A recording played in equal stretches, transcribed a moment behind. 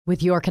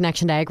With your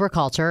connection to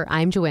agriculture,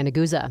 I'm Joanna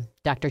Guza.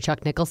 Dr.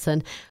 Chuck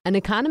Nicholson, an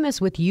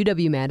economist with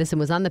UW-Madison,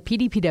 was on the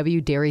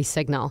PDPW Dairy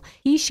Signal.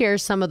 He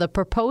shares some of the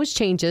proposed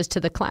changes to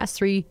the Class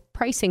 3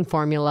 pricing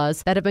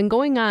formulas that have been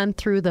going on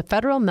through the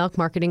Federal Milk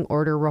Marketing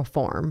Order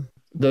reform.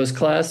 Those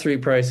Class 3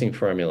 pricing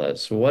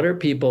formulas, what are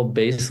people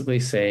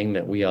basically saying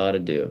that we ought to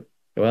do?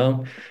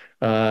 Well,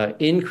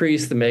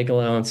 increase the make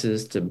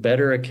allowances to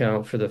better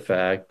account for the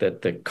fact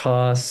that the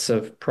costs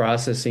of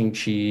processing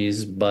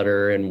cheese,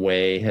 butter, and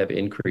whey have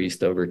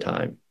increased over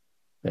time.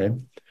 Okay?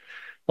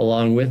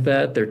 Along with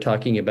that, they're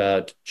talking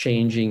about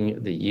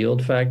changing the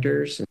yield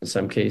factors. In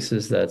some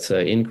cases, that's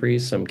an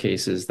increase. Some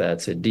cases,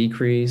 that's a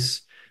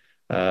decrease.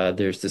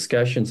 There's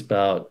discussions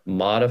about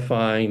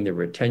modifying the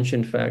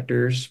retention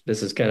factors.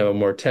 This is kind of a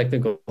more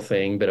technical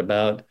thing, but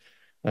about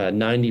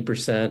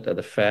 90% of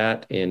the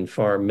fat in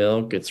farm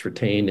milk gets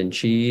retained in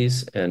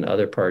cheese and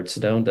other parts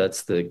don't.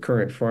 That's the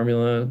current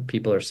formula.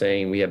 People are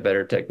saying we have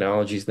better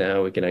technologies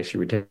now. We can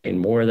actually retain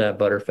more of that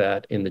butter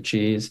fat in the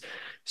cheese.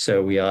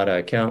 So we ought to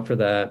account for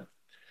that.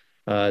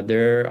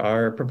 There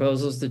are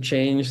proposals to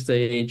change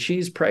the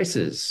cheese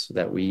prices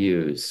that we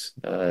use.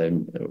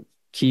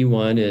 Key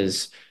one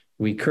is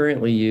we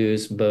currently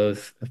use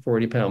both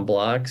 40-pound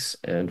blocks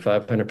and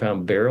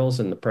 500-pound barrels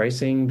in the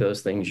pricing.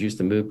 Those things used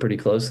to move pretty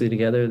closely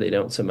together. They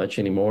don't so much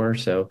anymore.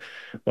 So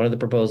one of the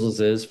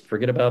proposals is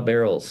forget about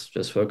barrels,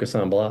 just focus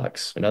on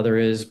blocks. Another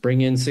is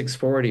bring in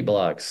 640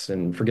 blocks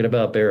and forget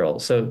about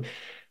barrels. So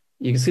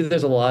you can see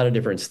there's a lot of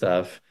different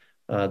stuff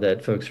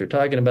that folks are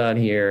talking about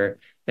here.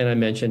 And I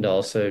mentioned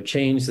also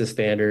change the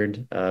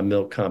standard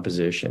milk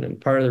composition. And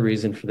part of the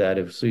reason for that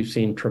is we've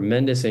seen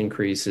tremendous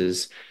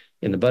increases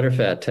in the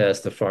butterfat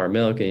test of farm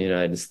milk in the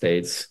United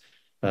States,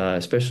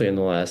 especially in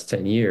the last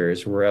 10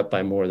 years. We're up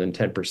by more than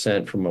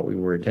 10% from what we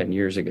were 10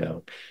 years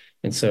ago.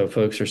 And so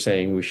folks are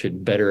saying we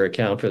should better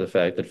account for the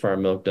fact that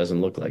farm milk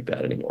doesn't look like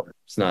that anymore.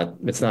 It's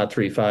not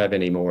 3.5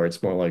 anymore.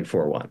 It's more like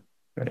 4.1,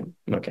 right?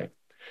 Okay.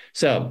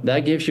 So that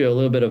gives you a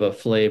little bit of a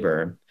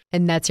flavor.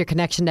 And that's your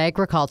connection to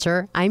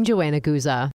agriculture. I'm Joanna Guza.